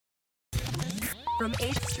From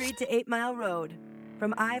 8th Street to 8 Mile Road,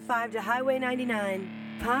 from I-5 to Highway 99,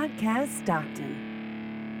 Podcast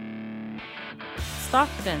Stockton.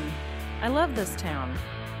 Stockton. I love this town.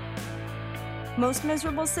 Most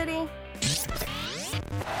miserable city?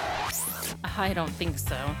 I don't think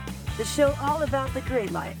so. The show all about the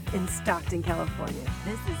great life in Stockton, California.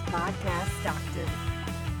 This is Podcast Stockton.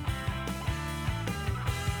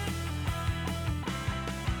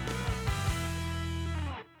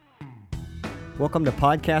 Welcome to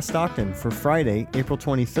Podcast Stockton for Friday, April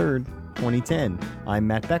 23rd, 2010. I'm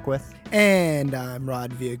Matt Beckwith. And I'm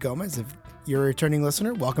Rod Villagomez. If you're a returning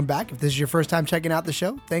listener, welcome back. If this is your first time checking out the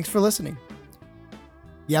show, thanks for listening.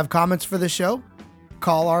 You have comments for the show?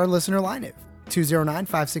 Call our listener line at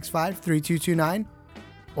 209-565-3229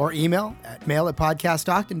 or email at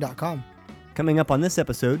mail@podcaststockton.com. Coming up on this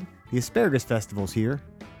episode, the Asparagus Festival's here.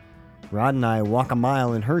 Rod and I walk a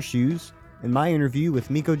mile in her shoes, and my interview with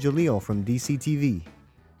Miko Jalil from DCTV.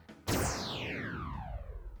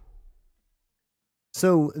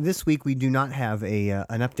 So this week we do not have an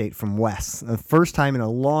update from Wes. The first time in a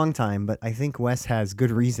long time, but I think Wes has good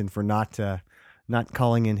reason for not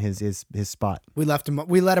calling in his spot. We let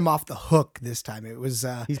him off the hook this time. It was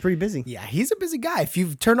He's pretty busy. yeah, he's a busy guy. If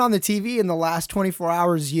you've turned on the TV in the last 24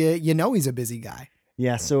 hours, you know he's a busy guy.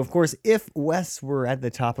 Yeah, so of course, if Wes were at the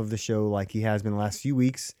top of the show like he has been the last few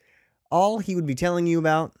weeks, all he would be telling you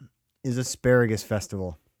about is Asparagus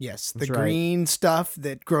Festival. Yes, That's the right. green stuff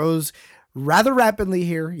that grows rather rapidly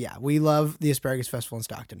here. Yeah, we love the Asparagus Festival in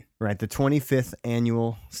Stockton. Right, the 25th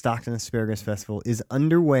annual Stockton Asparagus Festival is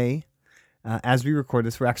underway. As we record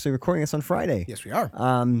this, we're actually recording this on Friday. Yes, we are.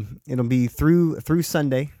 It'll be through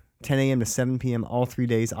Sunday, 10 a.m. to 7 p.m. all 3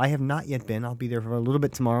 days. I have not yet been. I'll be there for a little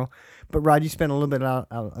bit tomorrow. But Rod, you spent a little bit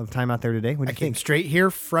of time out there today. What do I you came think? straight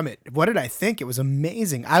here from it. What did I think? It was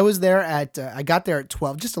amazing. I was there I got there at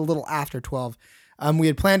 12, just a little after 12. We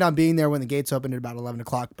had planned on being there when the gates opened at about 11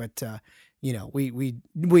 o'clock, but we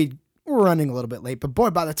were running a little bit late. But boy,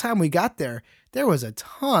 by the time we got there, there was a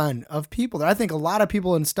ton of people there. I think a lot of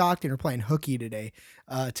people in Stockton are playing hooky today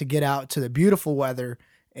to get out to the beautiful weather.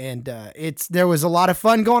 And there was a lot of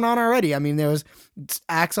fun going on already. I mean, there was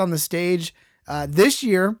acts on the stage. This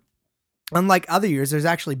year, unlike other years, there's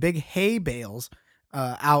actually big hay bales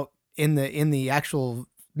out in the actual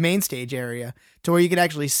main stage area to where you could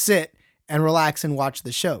actually sit and relax and watch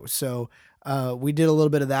the show. So we did a little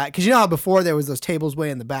bit of that because you know how before there was those tables way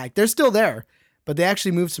in the back. They're still there, but they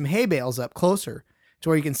actually moved some hay bales up closer to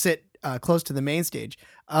where you can sit close to the main stage.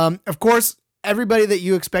 Of course, everybody that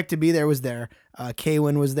you expect to be there was there.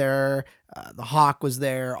 Kwin was there. The Hawk was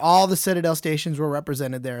there. All the Citadel stations were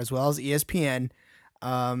represented there, as well as ESPN.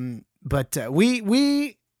 But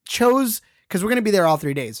we chose, because we're going to be there all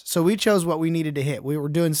 3 days, so we chose what we needed to hit. We were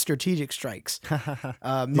doing strategic strikes.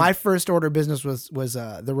 My first order of business was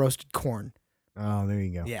the roasted corn. Oh, there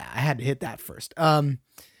you go. Yeah, I had to hit that first. And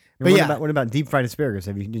But yeah. what about deep fried asparagus?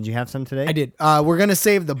 Did you have some today? I did. We're going to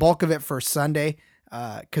save the bulk of it for Sunday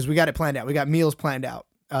because we got it planned out. We got meals planned out.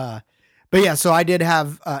 But yeah, so I did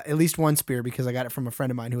have at least one spear because I got it from a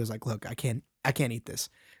friend of mine who was like, look, I can't eat this.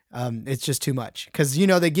 It's just too much. Because,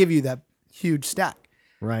 they give you that huge stack.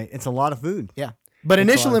 Right. It's a lot of food. Yeah. But It's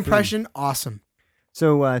a initial lot of food. impression, awesome.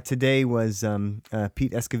 So today was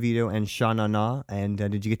Pete Escovedo and Sha Na Na, and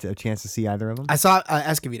did you get a chance to see either of them? I saw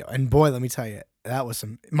Escovedo, and boy, let me tell you, that was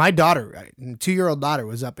my daughter, 2-year-old daughter,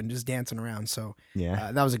 was up and just dancing around. So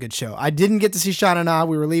Yeah. that was a good show. I didn't get to see Sha Na Na.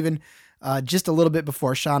 We were leaving just a little bit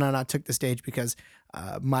before Sha Na Na took the stage because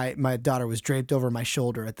my daughter was draped over my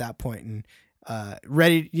shoulder at that point and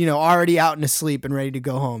ready, already out and asleep and ready to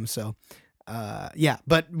go home. So yeah,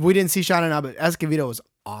 but we didn't see Sha Na Na, but Escovedo was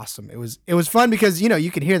awesome. It was fun because,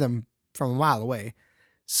 you could hear them from a mile away.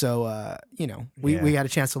 So, we had a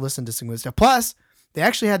chance to listen to some good stuff. Plus, they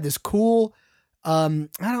actually had this cool,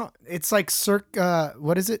 it's like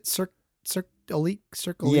what is it? Cirque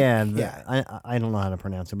Yeah. I don't know how to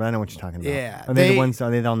pronounce it, but I know what you're talking about. Yeah, Are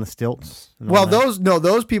they on the stilts? and all Well, that?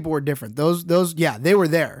 those people were different. Those, yeah, they were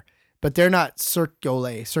there, but they're not Cirque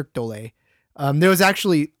du Soleil. There was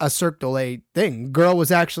actually a Cirque du Soleil thing. Girl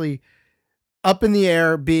was actually up in the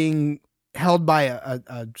air being held by a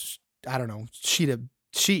I don't know,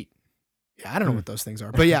 sheet. Yeah, I don't know what those things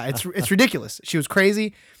are, but yeah, it's ridiculous. She was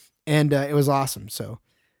crazy, and it was awesome. So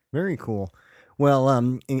Very cool. Well,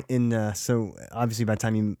 so obviously by the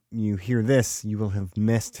time you hear this, you will have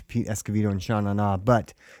missed Pete Escovedo and Sha Na Na,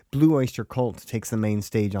 but Blue Oyster Cult takes the main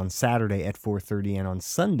stage on Saturday at 4:30, and on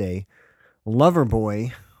Sunday,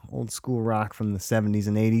 Loverboy, old school rock from the 70s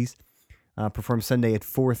and 80s, performs Sunday at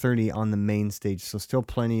 4:30 on the main stage. So still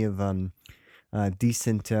plenty of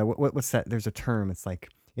decent. What's that? There's a term. It's like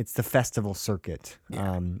it's the festival circuit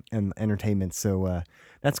and entertainment. So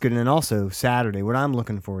that's good. And then also Saturday, what I'm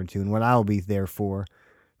looking forward to and what I'll be there for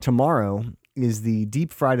tomorrow is the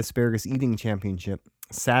Deep Fried Asparagus Eating Championship.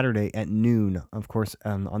 Saturday at noon, of course,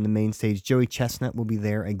 on the main stage. Joey Chestnut will be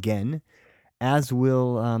there again, as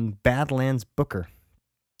will Badlands Booker,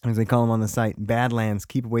 as they call him on the site. Badlands,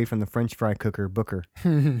 keep away from the French fry cooker, Booker.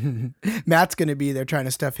 Matt's going to be there trying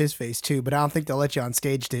to stuff his face too, but I don't think they'll let you on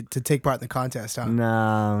stage to take part in the contest, huh?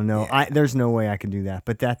 No. Yeah. There's no way I can do that,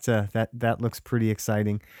 but that looks pretty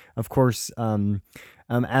exciting. Of course,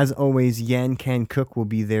 as always, Yan Can Cook will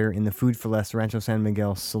be there in the Food for Less Rancho San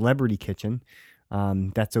Miguel Celebrity Kitchen.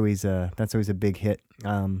 That's always a big hit.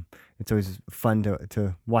 It's always fun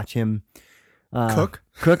to watch him cook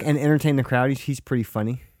and entertain the crowd. He's pretty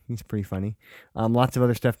funny. Lots of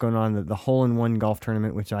other stuff going on. The hole-in-one golf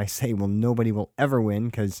tournament, which I say nobody will ever win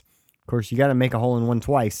because, of course, you got to make a hole-in-one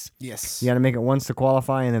twice. Yes. You got to make it once to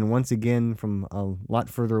qualify and then once again from a lot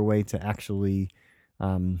further away to actually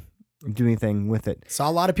do anything with it. Saw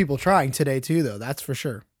a lot of people trying today too, though. That's for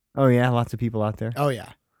sure. Oh, yeah. Lots of people out there. Oh, yeah.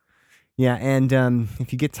 Yeah, and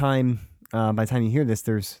if you get time, by the time you hear this,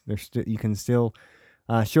 you can still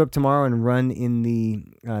show up tomorrow and run in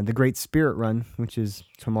the Great Spirit Run, which is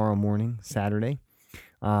tomorrow morning, Saturday.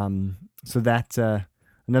 So that's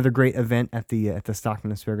another great event at the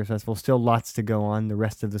Stockton Asparagus Festival. Still lots to go on the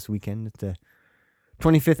rest of this weekend at the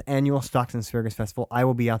 25th Annual Stockton Asparagus Festival. I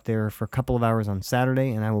will be out there for a couple of hours on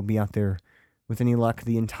Saturday, and I will be out there, with any luck,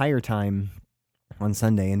 the entire time on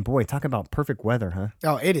Sunday. And boy, talk about perfect weather, huh?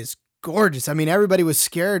 Oh, it is gorgeous. I mean, everybody was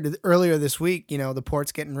scared earlier this week, the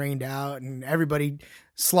port's getting rained out and everybody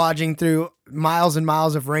slodging through miles and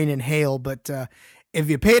miles of rain and hail. But if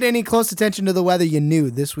you paid any close attention to the weather, you knew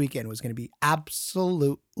this weekend was going to be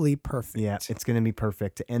absolutely perfect. Yeah, it's going to be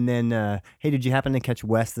perfect. And then, hey, did you happen to catch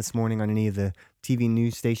Wes this morning on any of the TV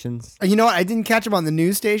news stations? You know what? I didn't catch him on the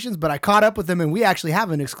news stations, but I caught up with him and we actually have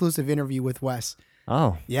an exclusive interview with Wes.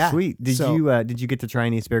 Oh, yeah. Sweet. Did you get to try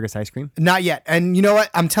any asparagus ice cream? Not yet. And you know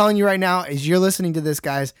what? I'm telling you right now, as you're listening to this,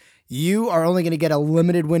 guys, you are only going to get a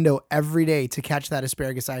limited window every day to catch that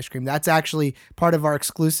asparagus ice cream. That's actually part of our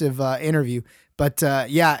exclusive interview. But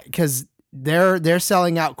yeah, because they're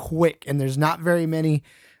selling out quick and there's not very many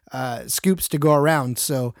scoops to go around.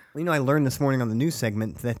 So, I learned this morning on the news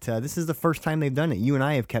segment that this is the first time they've done it. You and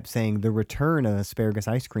I have kept saying the return of asparagus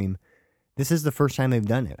ice cream. This is the first time they've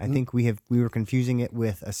done it. I think we were confusing it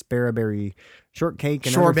with asparaberry shortcake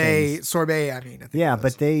and sorbet. I mean,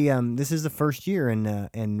 but they this is the first year,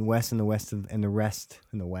 and Wes and the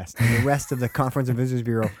rest of the Conference of Visitors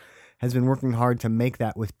Bureau has been working hard to make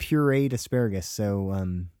that with pureed asparagus. So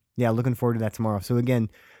looking forward to that tomorrow. So again,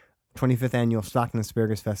 25th Annual Stockton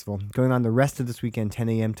Asparagus Festival going on the rest of this weekend, 10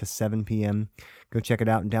 a.m. to 7 p.m. Go check it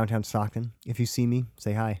out in downtown Stockton. If you see me,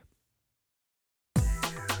 say hi.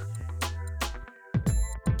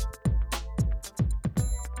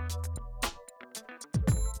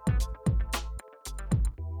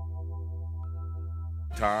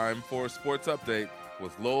 Time for a sports update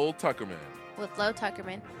with Lowell Tuckerman. With Lowell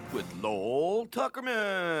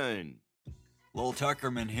Tuckerman. Lowell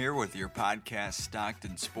Tuckerman here with your podcast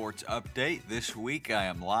Stockton Sports Update. This week I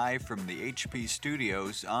am live from the HP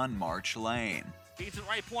Studios on March Lane. Feeds at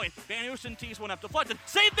right point. Van Houston tees one up deflected.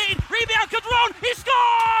 Save Bean. Rebound. Cadron. He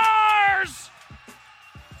scores!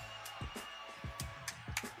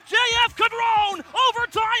 J.F. Cadron,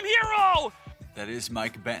 overtime hero! That is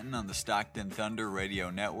Mike Benton on the Stockton Thunder Radio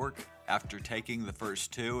Network. After taking the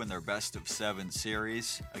first two in their best-of-7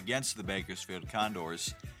 series against the Bakersfield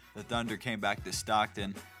Condors, the Thunder came back to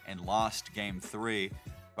Stockton and lost Game 3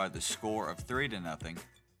 by the score of 3-0.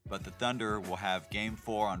 But the Thunder will have Game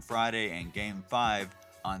 4 on Friday and Game 5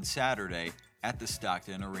 on Saturday at the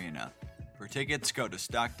Stockton Arena. For tickets, go to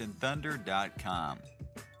StocktonThunder.com.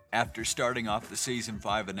 After starting off the season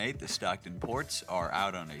 5-8, the Stockton Ports are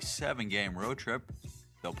out on a 7-game road trip.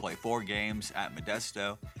 They'll play 4 games at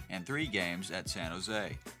Modesto and 3 games at San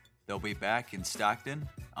Jose. They'll be back in Stockton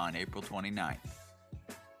on April 29th.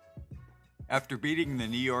 After beating the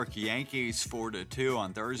New York Yankees 4-2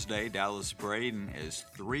 on Thursday, Dallas Braden is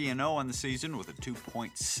 3-0 on the season with a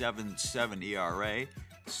 2.77 ERA.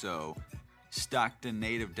 So, Stockton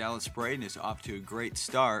native Dallas Braden is off to a great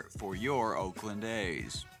start for your Oakland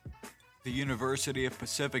A's. The University of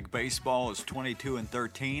Pacific Baseball is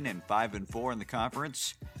 22-13 and 5-4 in the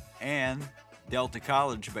conference, and Delta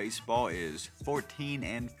College Baseball is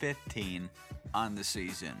 14-15 on the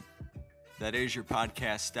season. That is your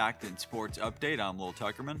podcast Stockton Sports Update. I'm Lowell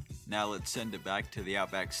Tuckerman. Now let's send it back to the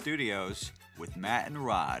Outback Studios with Matt and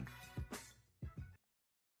Rod.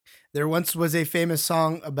 There once was a famous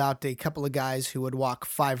song about a couple of guys who would walk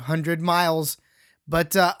 500 miles,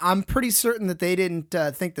 but I'm pretty certain that they didn't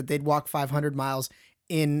think that they'd walk 500 miles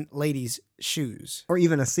in ladies' shoes. Or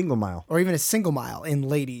even a single mile. Or even a single mile in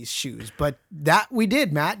ladies' shoes. But that we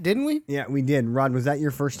did, Matt, didn't we? Yeah, we did. Rod, was that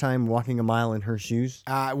your first time walking a mile in her shoes?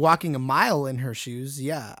 Walking a mile in her shoes,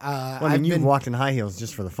 yeah. Well, I mean, you've walked in high heels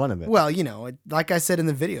just for the fun of it. Well, like I said in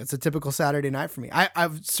the video, it's a typical Saturday night for me.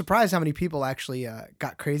 I'm surprised how many people actually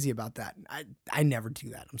got crazy about that. I never do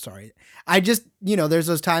that. I'm sorry. I just, there's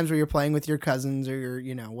those times where you're playing with your cousins or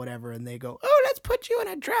your, whatever, and they go, oh, let's put you in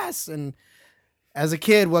a dress. And as a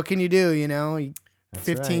kid, what can you do?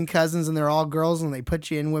 15 cousins and they're all girls and they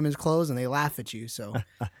put you in women's clothes and they laugh at you. So,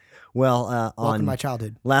 well, welcome on to my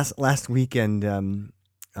childhood. Last weekend,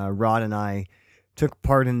 Rod and I took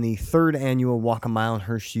part in the 3rd annual Walk a Mile in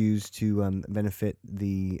Her Shoes to benefit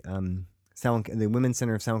the Women's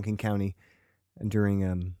Center of San Joaquin County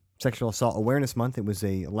during Sexual Assault Awareness Month. It was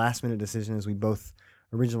a last-minute decision as we both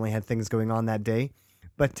originally had things going on that day.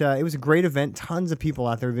 But it was a great event. Tons of people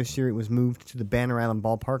out there this year. It was moved to the Banner Island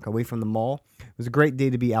Ballpark away from the mall. It was a great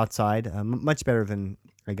day to be outside. Much better than,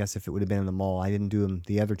 I guess, if it would have been in the mall. I didn't do them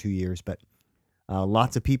the other 2 years, but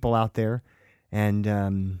lots of people out there. And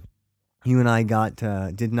you and I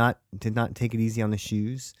did not take it easy on the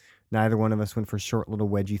shoes. Neither one of us went for short little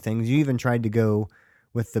wedgie things. You even tried to go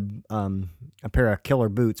with a pair of killer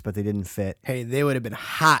boots, but they didn't fit. Hey, they would have been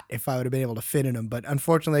hot if I would have been able to fit in them, but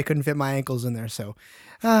unfortunately I couldn't fit my ankles in there, so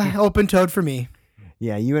open-toed for me.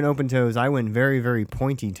 Yeah, you went open toes. I went very, very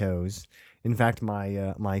pointy toes. In fact,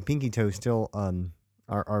 my pinky toes still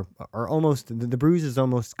are almost, the bruise is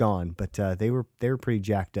almost gone, but they were pretty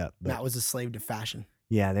jacked up. But, that was a slave to fashion.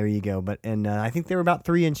 Yeah, there you go. But I think they were about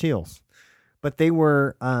 3-inch heels. But they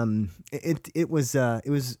were. It was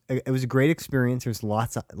a great experience. There's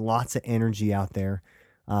lots of energy out there.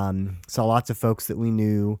 Saw lots of folks that we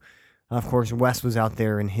knew. Of course, Wes was out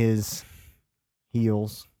there in his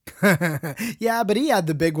heels. Yeah, but he had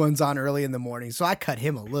the big ones on early in the morning, so I cut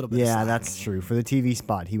him a little bit. Yeah, that's true. For the TV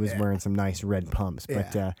spot, he was wearing some nice red pumps.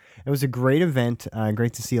 But it was a great event.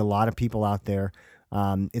 Great to see a lot of people out there.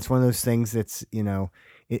 It's one of those things that's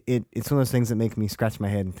It's one of those things that make me scratch my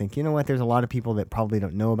head and think, you know what? There's a lot of people that probably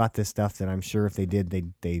don't know about this stuff that I'm sure if they did,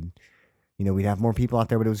 they'd we'd have more people out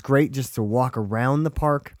there. But it was great just to walk around the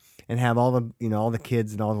park and have all the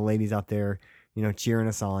kids and all the ladies out there, cheering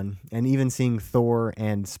us on, and even seeing Thor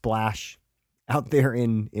and Splash out there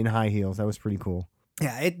in high heels. That was pretty cool.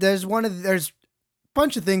 Yeah, there's a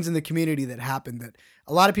bunch of things in the community that happened that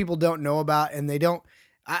a lot of people don't know about, and they don't.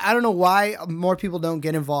 I don't know why more people don't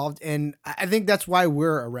get involved, and I think that's why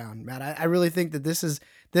we're around, Matt. I really think that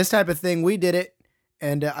this type of thing. We did it,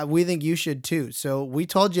 and we think you should too. So we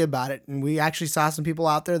told you about it, and we actually saw some people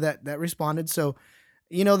out there that responded. So,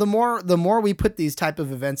 the more we put these type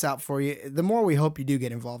of events out for you, the more we hope you do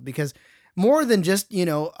get involved, because more than just,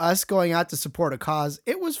 us going out to support a cause,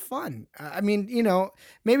 it was fun. I mean,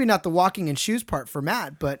 maybe not the walking in shoes part for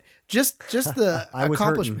Matt, but just the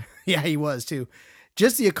accomplishment. Yeah, he was too.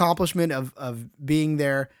 Just the accomplishment of being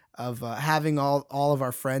there, of having all of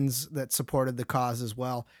our friends that supported the cause as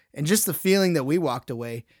well. And just the feeling that we walked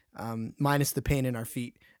away, minus the pain in our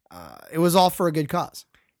feet. It was all for a good cause.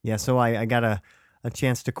 Yeah, so I got a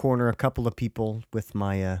chance to corner a couple of people with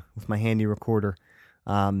my handy recorder.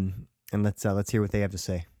 And let's hear what they have to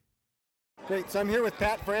say. Great. So I'm here with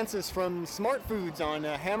Pat Francis from Smart Foods on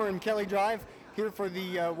Hammer and Kelly Drive, here for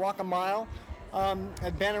the Walk a Mile.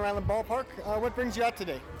 At Banner Island Ballpark. What brings you out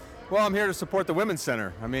today? Well, I'm here to support the Women's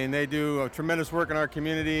Center. I mean, they do tremendous work in our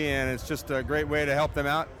community, and it's just a great way to help them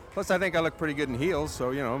out. Plus, I think I look pretty good in heels,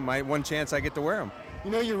 so, my one chance I get to wear them.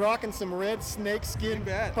 You're rocking some red snake skin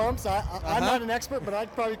pumps. I'm not an expert, but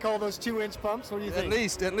I'd probably call those 2-inch pumps. What do you think?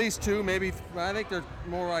 At least 2, maybe. I think they're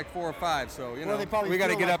more like 4 or 5, so, we got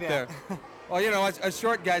to get up there. Well, as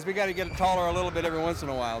short guys, we got to get taller a little bit every once in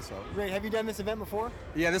a while. So. Great. Have you done this event before?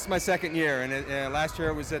 Yeah, this is my 2nd year, and last year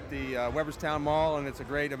it was at the Weberstown Mall, and it's a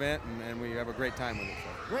great event, and we have a great time with it.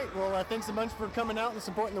 So. Great. Well, thanks a bunch for coming out and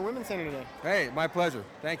supporting the Women's Center today. Hey, my pleasure.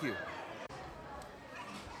 Thank you.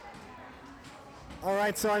 All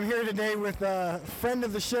right, so I'm here today with a friend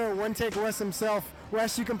of the show, One Take Wes himself.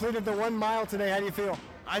 Wes, you completed the 1 mile today. How do you feel?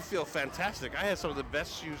 I feel fantastic. I had some of the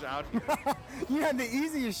best shoes out here. You had the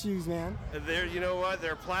easiest shoes, man. You know what?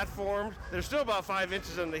 They're platformed. They're still about 5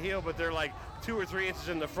 inches on the heel, but they're like 2 or 3 inches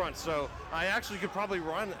in the front, so I actually could probably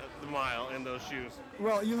run the mile in those shoes.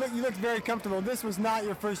 Well, you look very comfortable. This was not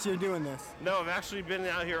your first year doing this. No, I've actually been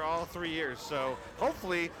out here all 3 years, so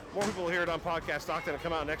hopefully more people will hear it on Podcast Stockton and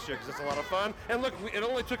come out next year because it's a lot of fun. And look, it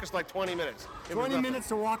only took us like 20 minutes. 20 minutes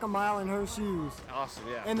to walk a mile in her shoes. Awesome,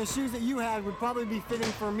 yeah. And the shoes that you had would probably be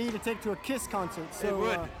fitting for me to take to a Kiss concert. So it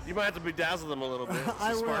would. You might have to bedazzle them a little bit.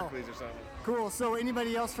 I will. Sparklies or something. Cool. So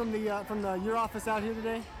anybody else from your office out here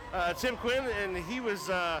today? Tim Quinn, and he was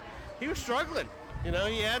struggling. You know,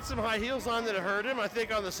 he had some high heels on that hurt him, I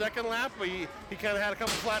think, on the second lap, but he kind of had a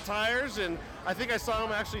couple flat tires, and I think I saw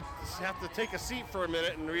him actually have to take a seat for a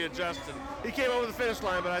minute and readjust, and he came over the finish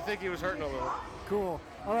line, but I think he was hurting a little. Cool.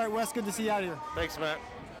 All right, Wes, good to see you out here. Thanks, Matt.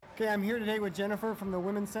 Okay, I'm here today with Jennifer from the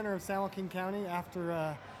Women's Center of San Joaquin County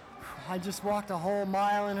after I just walked a whole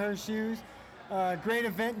mile in her shoes. Great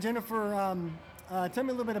event. Jennifer, tell me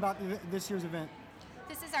a little bit about this year's event.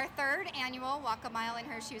 This is our third annual Walk a Mile in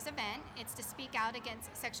Her Shoes event. It's to speak out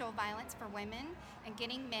against sexual violence for women and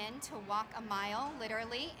getting men to walk a mile,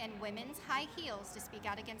 literally, in women's high heels to speak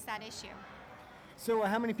out against that issue. So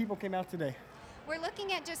how many people came out today? We're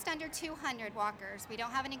looking at just under 200 walkers. We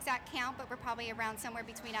don't have an exact count, but we're probably around somewhere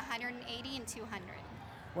between 180 and 200.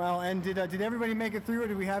 Wow, and did everybody make it through, or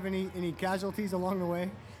did we have any casualties along the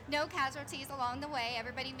way? No casualties along the way.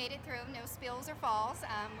 Everybody made it through. No spills or falls.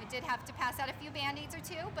 We did have to pass out a few Band-Aids or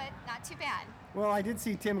two, but not too bad. Well, I did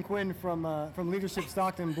see Tim Quinn from Leadership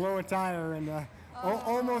Stockton blow a tire and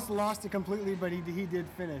almost lost it completely, but he did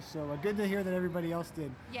finish. So good to hear that everybody else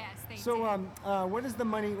did. Yes, they did. So where does the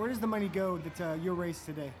money go that your race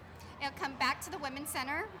today? It'll come back to the Women's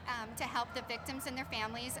Center to help the victims and their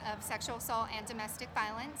families of sexual assault and domestic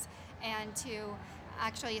violence, and to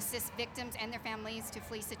actually assist victims and their families to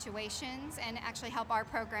flee situations, and actually help our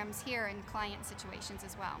programs here in client situations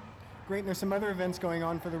as well. Great. And there's some other events going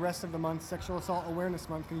on for the rest of the month, Sexual Assault Awareness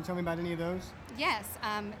Month. Can you tell me about any of those? Yes.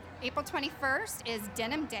 April 21st is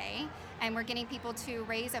Denim Day, and we're getting people to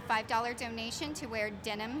raise a $5 donation to wear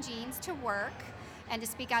denim jeans to work and to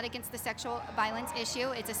speak out against the sexual violence issue.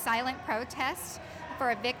 It's a silent protest for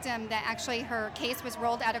a victim that actually her case was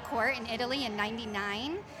rolled out of court in Italy in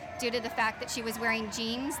 '99 due to the fact that she was wearing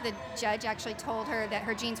jeans. The judge actually told her that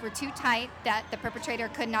her jeans were too tight, that the perpetrator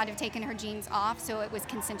could not have taken her jeans off, so it was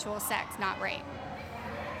consensual sex, not rape.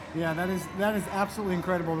 Yeah, that is absolutely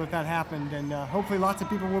incredible that happened, and hopefully lots of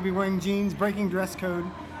people will be wearing jeans, breaking dress code,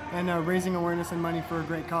 and raising awareness and money for a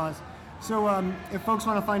great cause. So if folks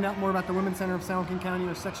want to find out more about the Women's Center of San Joaquin County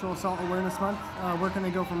or Sexual Assault Awareness Month, where can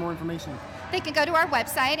they go for more information? They can go to our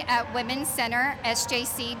website at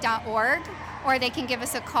womenscentersjc.org, or they can give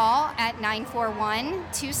us a call at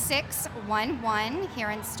 941-2611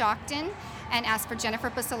 here in Stockton and ask for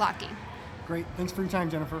Jennifer Busalaki. Great. Thanks for your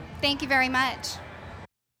time, Jennifer. Thank you very much.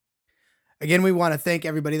 Again, we want to thank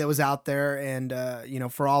everybody that was out there and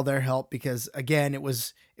for all their help, because again, it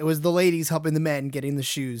was the ladies helping the men getting the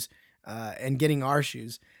shoes and getting our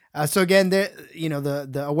shoes. So again,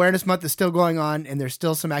 the awareness month is still going on, and there's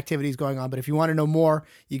still some activities going on. But if you want to know more,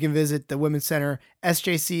 you can visit the Women's Center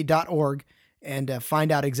SJC.org and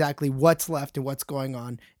find out exactly what's left and what's going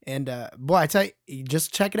on. And boy, I tell you,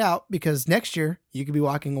 just check it out, because next year you could be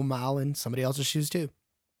walking a mile in somebody else's shoes too.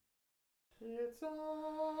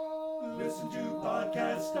 Listen to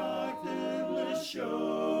Podcast Stockton, the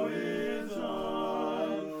show is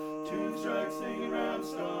on. Two strikes singing around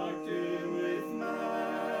Stockton with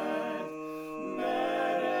Matt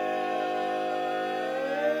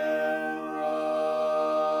and Rod.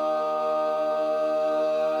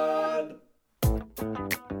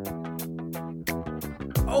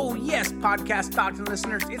 Oh yes, Podcast Stockton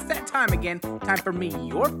listeners, it's that time again. Time for me,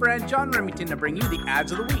 your friend John Remington, to bring you the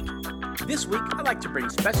ads of the week. This week, I'd like to bring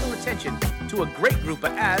special attention to a great group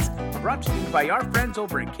of ads brought to you by our friends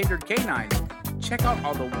over at Kindred Canines. Check out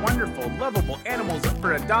all the wonderful, lovable animals up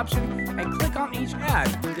for adoption and click on each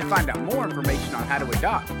ad to find out more information on how to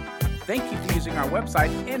adopt. Thank you for using our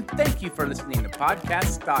website, and thank you for listening to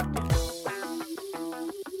Podcast Stockton.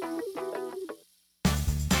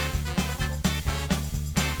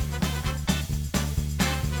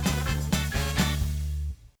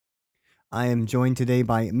 I am joined today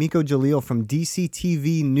by Miko Jalil from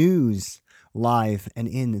DCTV News, live and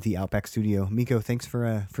in the Outback Studio. Miko, thanks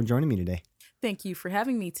for joining me today. Thank you for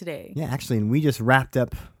having me today. Yeah, actually, and we just wrapped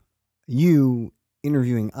up you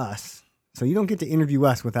interviewing us. So you don't get to interview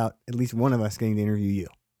us without at least one of us getting to interview you.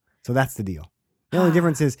 So that's the deal. The only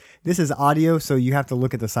difference is this is audio, so you have to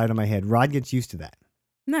look at the side of my head. Rod gets used to that.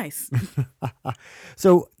 Nice.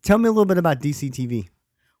 So tell me a little bit about DCTV.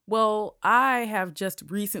 Well, I have just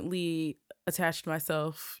recently attached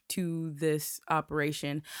myself to this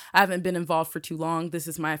operation. I haven't been involved for too long. This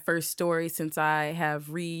is my first story since I have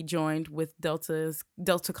rejoined with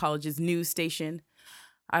Delta College's news station.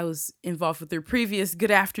 I was involved with their previous Good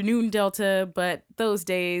Afternoon Delta, but those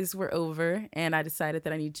days were over, and I decided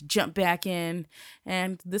that I need to jump back in,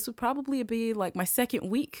 and this would probably be like my second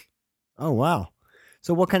week. Oh, wow.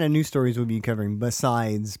 So what kind of news stories will you be covering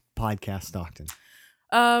besides Podcast Stockton?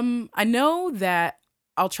 I know that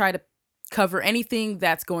I'll try to cover anything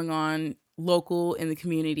that's going on local in the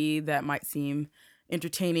community that might seem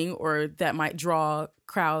entertaining or that might draw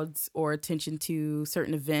crowds or attention to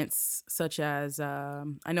certain events, such as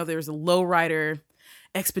I know there's a lowrider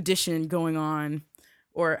expedition going on,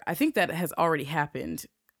 or I think that has already happened,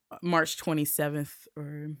 March 27th.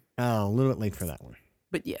 Or Oh, a little bit late for that one.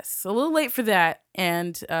 But yes, a little late for that.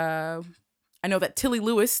 And I know that Tilly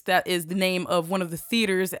Lewis, that is the name of one of the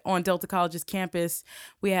theaters on Delta College's campus.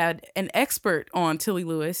 We had an expert on Tilly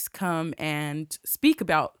Lewis come and speak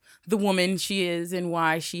about the woman she is and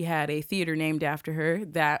why she had a theater named after her.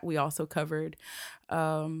 That we also covered.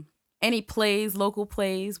 Any plays, local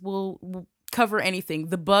plays, we'll cover anything.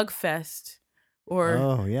 The Bug Fest. Or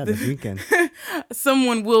oh, yeah, this weekend.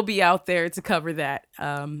 Someone will be out there to cover that.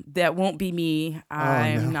 That won't be me.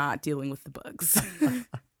 I'm not dealing with the bugs.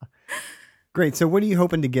 Great. So, what are you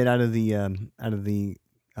hoping to get out of the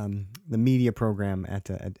media program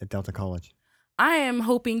at Delta College? I am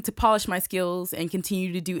hoping to polish my skills and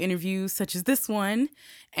continue to do interviews such as this one.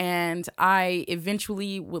 And I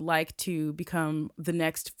eventually would like to become the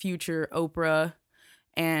next future Oprah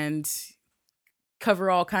and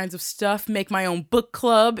cover all kinds of stuff, make my own book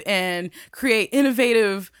club, and create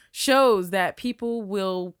innovative shows that people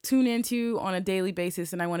will tune into on a daily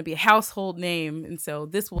basis. And I want to be a household name. And so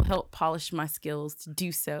this will help polish my skills to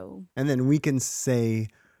do so. And then we can say,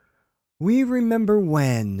 we remember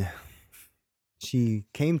when she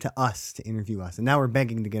came to us to interview us. And now we're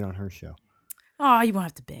begging to get on her show. Oh, you won't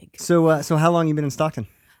have to beg. So how long have you been in Stockton?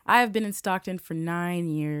 I have been in Stockton for 9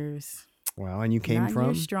 years. Wow, and you came 9 from?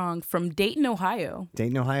 years strong, from Dayton, Ohio.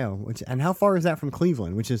 Dayton, Ohio. And how far is that from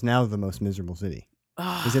Cleveland, which is now the most miserable city?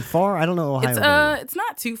 Is it far? I don't know Ohio. It's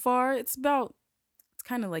not too far. It's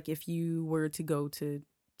kind of like if you were to go to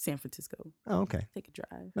San Francisco. Oh, okay. Take a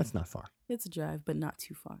drive. That's not far. It's a drive, but not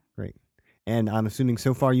too far. Great. And I'm assuming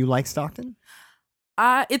so far you like Stockton?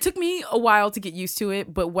 It took me a while to get used to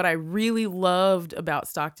it, but what I really loved about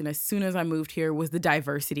Stockton as soon as I moved here was the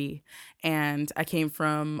diversity. And I came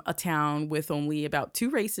from a town with only about 2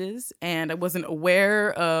 races, and I wasn't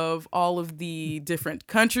aware of all of the different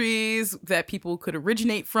countries that people could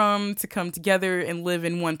originate from to come together and live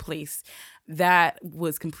in one place. That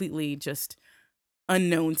was completely just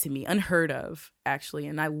unknown to me, unheard of, actually.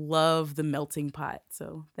 And I love the melting pot,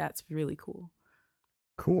 so that's really cool.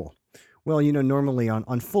 Cool. Well, normally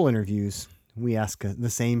on full interviews, we ask the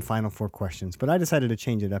same final 4 questions, but I decided to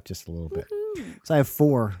change it up just a little bit. Woo-hoo. So I have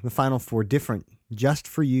the final 4 different, just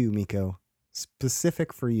for you, Miko,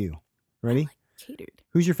 specific for you. Ready? Catered.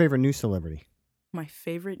 Who's your favorite news celebrity? My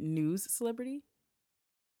favorite news celebrity?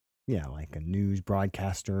 Yeah, like a news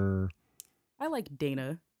broadcaster. I like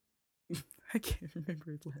Dana. I can't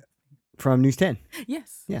remember his last name. From News 10.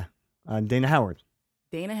 Yes. Yeah. Dana Howard.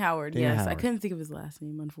 Dana Howard, Dana yes. Howard. I couldn't think of his last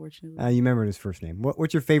name, unfortunately. You remembered his first name.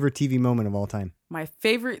 What's your favorite TV moment of all time? My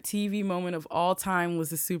favorite TV moment of all time was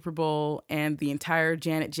the Super Bowl and the entire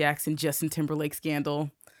Janet Jackson, Justin Timberlake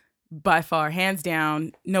scandal. By far, hands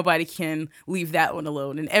down, nobody can leave that one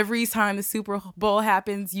alone. And every time the Super Bowl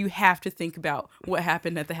happens, you have to think about what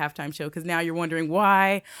happened at the halftime show, because now you're wondering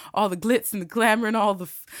why all the glitz and the glamour and all the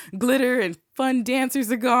glitter and fun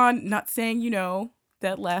dancers are gone. Not saying,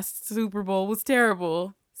 that last Super Bowl was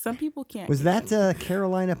terrible. Some people can't. Was that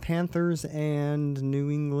Carolina Panthers and New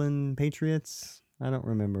England Patriots? I don't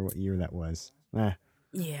remember what year that was. Yeah.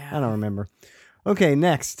 I don't remember. Okay,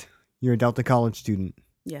 next. You're a Delta College student.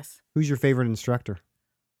 Yes. Who's your favorite instructor?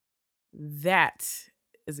 That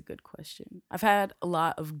is a good question. I've had a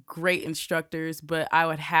lot of great instructors, but I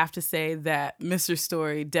would have to say that Mr.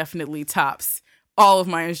 Story definitely tops all of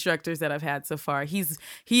my instructors that I've had so far. He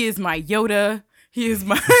is my Yoda. He is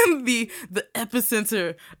my the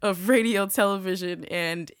epicenter of radio, television,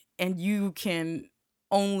 and you can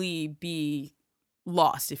only be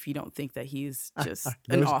lost if you don't think that he's just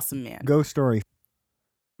an awesome man. Go Story.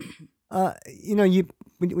 When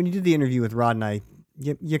you did the interview with Rod and I,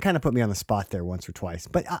 you kind of put me on the spot there once or twice.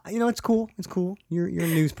 But it's cool. It's cool. You're a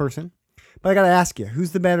news person. But I got to ask you,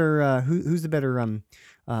 who's the better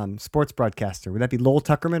sports broadcaster? Would that be Lowell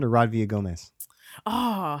Tuckerman or Rod Villagomez?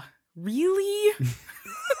 Oh, really?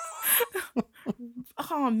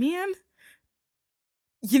 Oh, man.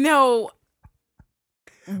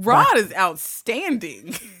 Rod is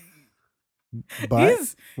outstanding. But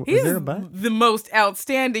he's there a but? the most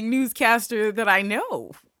outstanding newscaster that I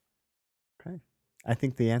know. Okay. I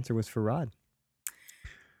think the answer was for Rod.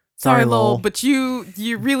 Sorry, Lowell, but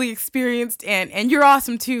you're really experienced and you're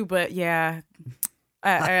awesome too. But yeah,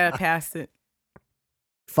 I passed it.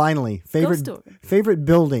 Finally, favorite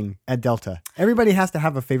building at Delta. Everybody has to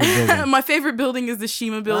have a favorite building. My favorite building is the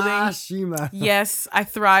Shima building. Shima. Yes, I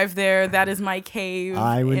thrive there. That is my cave,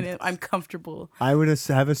 and I'm comfortable. I would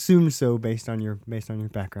have assumed so based on your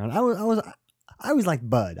background. I was like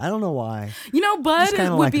Bud. I don't know why.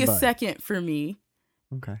 Bud would be a second for me.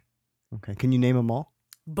 Okay. Can you name them all?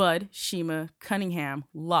 Bud, Shima, Cunningham,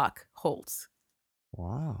 Locke, Holtz.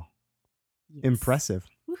 Wow. Yes. Impressive.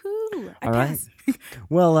 Woohoo! All right.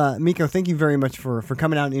 Well, Miko, thank you very much for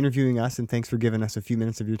coming out and interviewing us, and thanks for giving us a few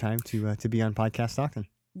minutes of your time to be on Podcast Stockton.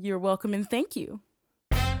 You're welcome, and thank you.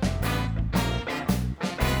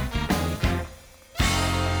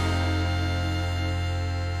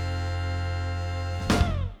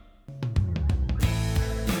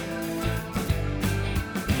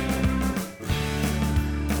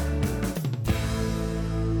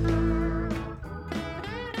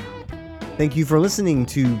 Thank you for listening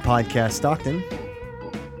to Podcast Stockton.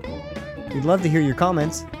 We'd love to hear your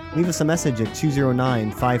comments. Leave us a message at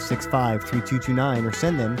 209-565-3229 or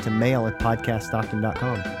send them to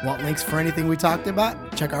mail@podcaststockton.com. Want links for anything we talked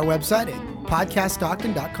about? Check our website at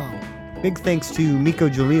podcaststockton.com. Big thanks to Miko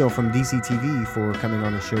Jalil from DCTV for coming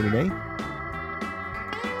on the show today.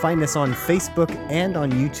 Find us on Facebook and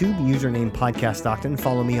on YouTube, username Podcast Stockton.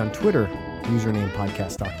 Follow me on Twitter, username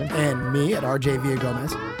Podcast Stockton. And me at RJ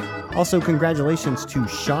Villagomez. Also, congratulations to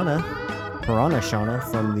Piranha Shauna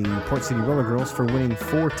from the Port City Roller Girls for winning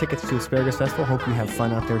 4 tickets to Asparagus Festival. Hope you have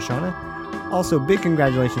fun out there, Shauna. Also, big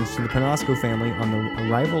congratulations to the Penasco family on the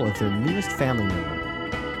arrival of their newest family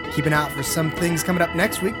member. Keep an eye out for some things coming up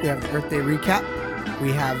next week. We have the Earth Day recap.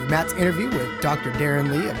 We have Matt's interview with Dr. Darren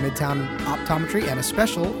Lee of Midtown Optometry and a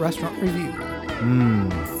special restaurant review.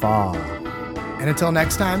 Pho. And until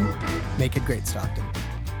next time, make it great, Stockton.